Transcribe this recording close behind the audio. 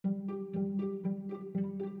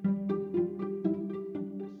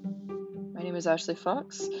is Ashley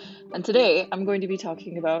Fox, and today I'm going to be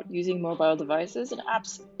talking about using mobile devices and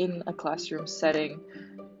apps in a classroom setting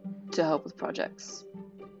to help with projects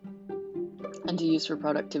and to use for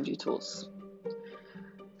productivity tools.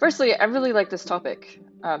 Firstly, I really like this topic,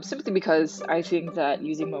 simply because I think that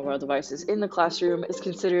using mobile devices in the classroom is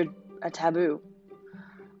considered a taboo.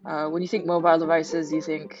 When you think mobile devices, you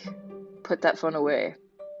think, put that phone away.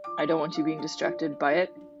 I don't want you being distracted by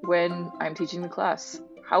it when I'm teaching the class.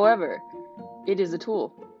 However, it is a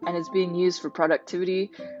tool, and it's being used for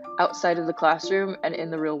productivity outside of the classroom and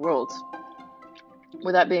in the real world.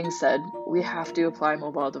 With that being said, we have to apply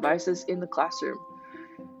mobile devices in the classroom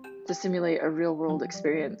to simulate a real-world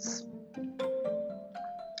experience.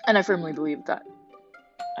 And I firmly believe that.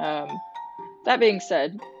 That being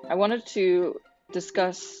said, I wanted to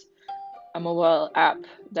discuss a mobile app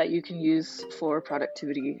that you can use for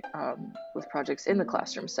productivity with projects in the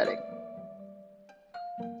classroom setting.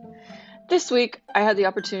 This week, I had the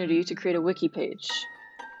opportunity to create a wiki page.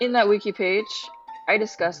 In that wiki page, I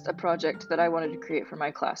discussed a project that I wanted to create for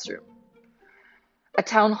my classroom. A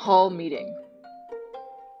town hall meeting,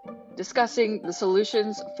 discussing the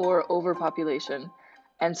solutions for overpopulation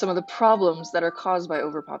and some of the problems that are caused by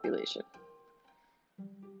overpopulation.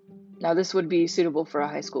 Now, this would be suitable for a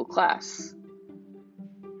high school class.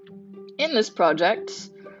 In this project,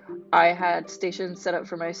 I had stations set up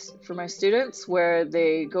for my students where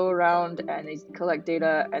they go around and they collect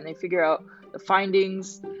data and they figure out the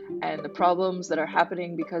findings and the problems that are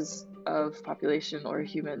happening because of population or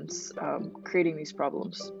humans creating these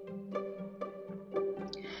problems.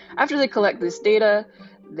 After they collect this data,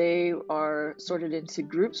 they are sorted into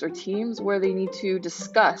groups or teams where they need to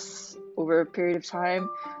discuss over a period of time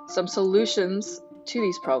some solutions to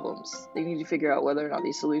these problems. They need to figure out whether or not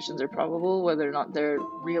these solutions are probable, whether or not they're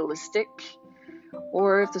realistic,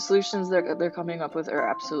 or if the solutions they're coming up with are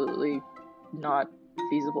absolutely not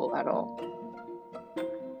feasible at all.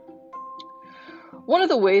 One of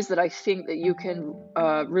the ways that I think that you can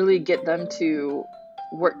really get them to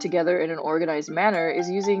work together in an organized manner is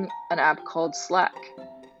using an app called Slack.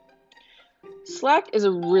 Slack is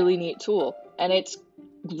a really neat tool, and it's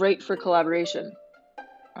great for collaboration.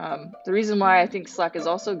 The reason why I think Slack is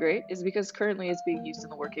also great is because currently it's being used in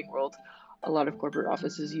the working world. A lot of corporate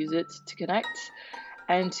offices use it to connect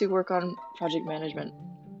and to work on project management,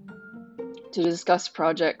 to discuss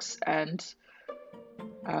projects and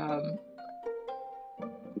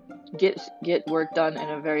get work done in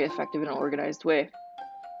a very effective and organized way.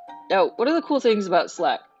 Now, one of the cool things about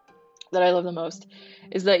Slack that I love the most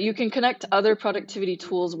is that you can connect other productivity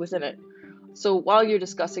tools within it. So while you're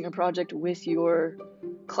discussing a project with your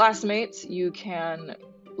classmates, you can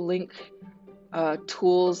link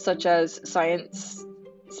tools such as science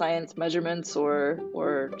measurements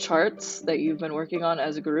or charts that you've been working on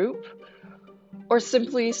as a group, or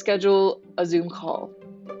simply schedule a Zoom call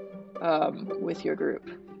with your group.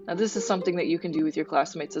 Now, this is something that you can do with your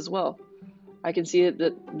classmates as well. I can see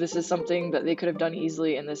that this is something that they could have done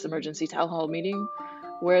easily in this emergency town hall meeting,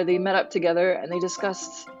 where they met up together and they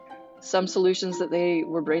discussed some solutions that they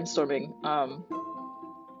were brainstorming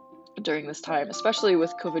during this time, especially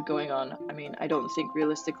with COVID going on. I mean, I don't think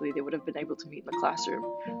realistically they would have been able to meet in the classroom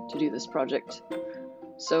to do this project.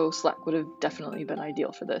 So Slack would have definitely been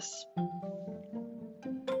ideal for this.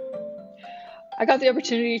 I got the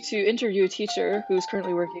opportunity to interview a teacher who's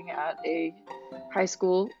currently working at a high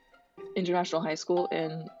school, international high school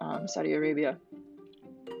in Saudi Arabia.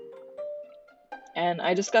 And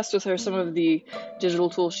I discussed with her some of the digital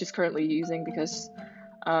tools she's currently using because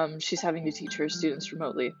she's having to teach her students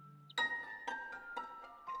remotely.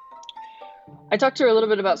 I talked to her a little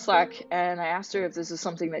bit about Slack, and I asked her if this is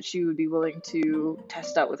something that she would be willing to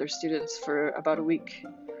test out with her students for about a week,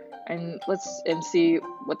 and see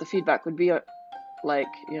what the feedback would be like,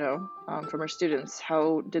 from her students.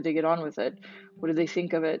 How did they get on with it? What did they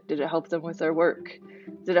think of it? Did it help them with their work?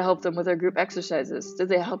 Did it help them with their group exercises? Did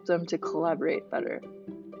they help them to collaborate better?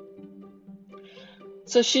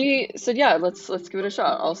 So she said, yeah, let's give it a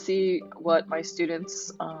shot. I'll see what my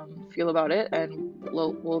students feel about it, and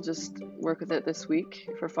we'll just work with it this week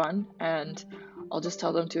for fun, and I'll just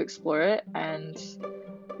tell them to explore it, and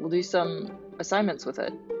we'll do some assignments with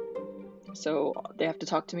it. So they have to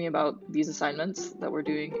talk to me about these assignments that we're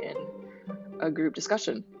doing in a group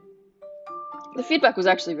discussion. The feedback was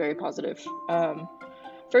actually very positive.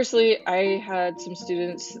 Firstly, I had some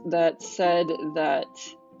students that said that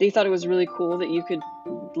they thought it was really cool that you could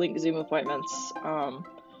link Zoom appointments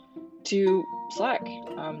to Slack.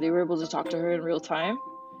 They were able to talk to her in real time,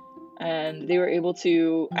 and they were able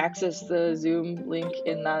to access the Zoom link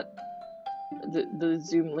in the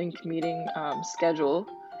Zoom link meeting schedule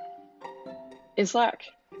in Slack.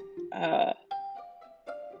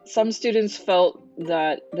 Some students felt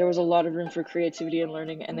that there was a lot of room for creativity and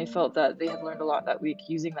learning, and they felt that they had learned a lot that week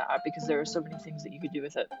using the app because there were so many things that you could do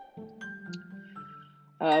with it.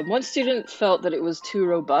 One student felt that it was too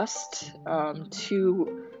robust,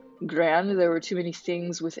 too grand. There were too many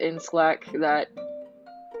things within Slack that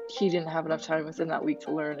he didn't have enough time within that week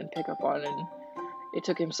to learn and pick up on, and it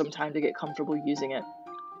took him some time to get comfortable using it.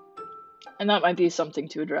 And that might be something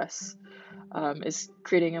to address, is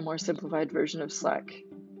creating a more simplified version of Slack.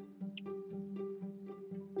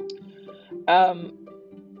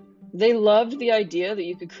 They loved the idea that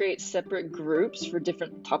you could create separate groups for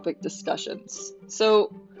different topic discussions.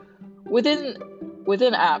 So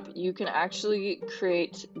within app, you can actually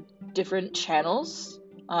create different channels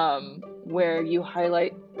where you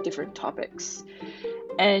highlight different topics.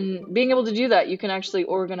 And being able to do that, you can actually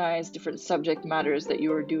organize different subject matters that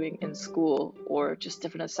you are doing in school, or just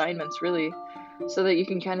different assignments, really, so that you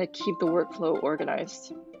can kind of keep the workflow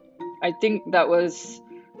organized. I think that was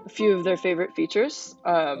a few of their favorite features.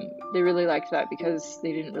 They really liked that because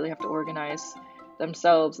they didn't really have to organize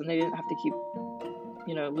themselves, and they didn't have to keep,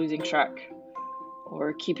 losing track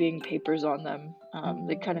or keeping papers on them.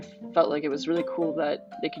 They kind of felt like it was really cool that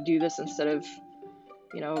they could do this instead of,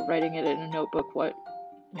 writing it in a notebook what,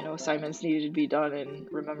 assignments needed to be done and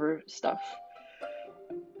remember stuff.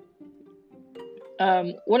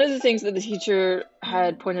 One of the things that the teacher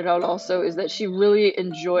had pointed out also is that she really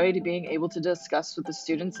enjoyed being able to discuss with the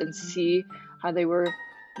students and see how they were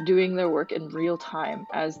doing their work in real time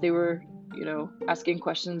as they were, asking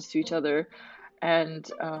questions to each other and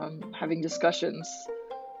having discussions.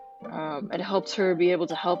 It helped her be able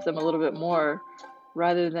to help them a little bit more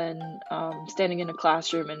rather than standing in a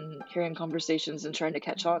classroom and hearing conversations and trying to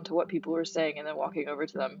catch on to what people were saying and then walking over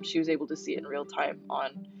to them. She was able to see it in real time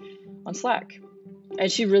on Slack. And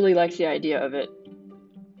she really liked the idea of it.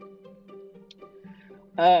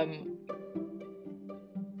 I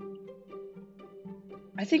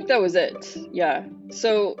think that was it. Yeah.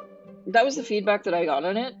 So that was the feedback that I got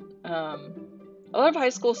on it. A lot of high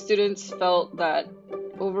school students felt that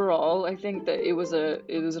overall, I think that it was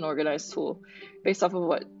an organized tool based off of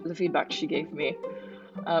what the feedback she gave me.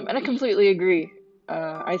 And I completely agree.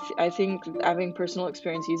 I think having personal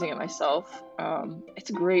experience using it myself, it's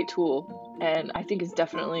a great tool, and I think it's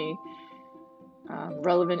definitely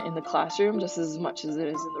relevant in the classroom just as much as it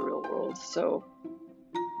is in the real world. So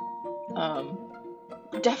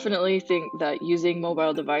definitely think that using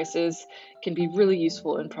mobile devices can be really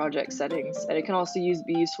useful in project settings, and it can also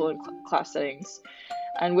be useful in class settings.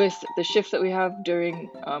 And with the shift that we have during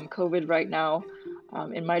COVID right now,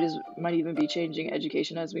 it might even be changing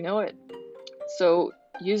education as we know it. So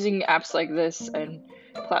using apps like this and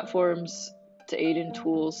platforms to aid in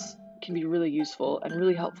tools can be really useful and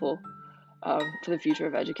really helpful for the future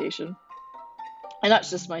of education. And that's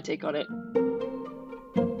just my take on it.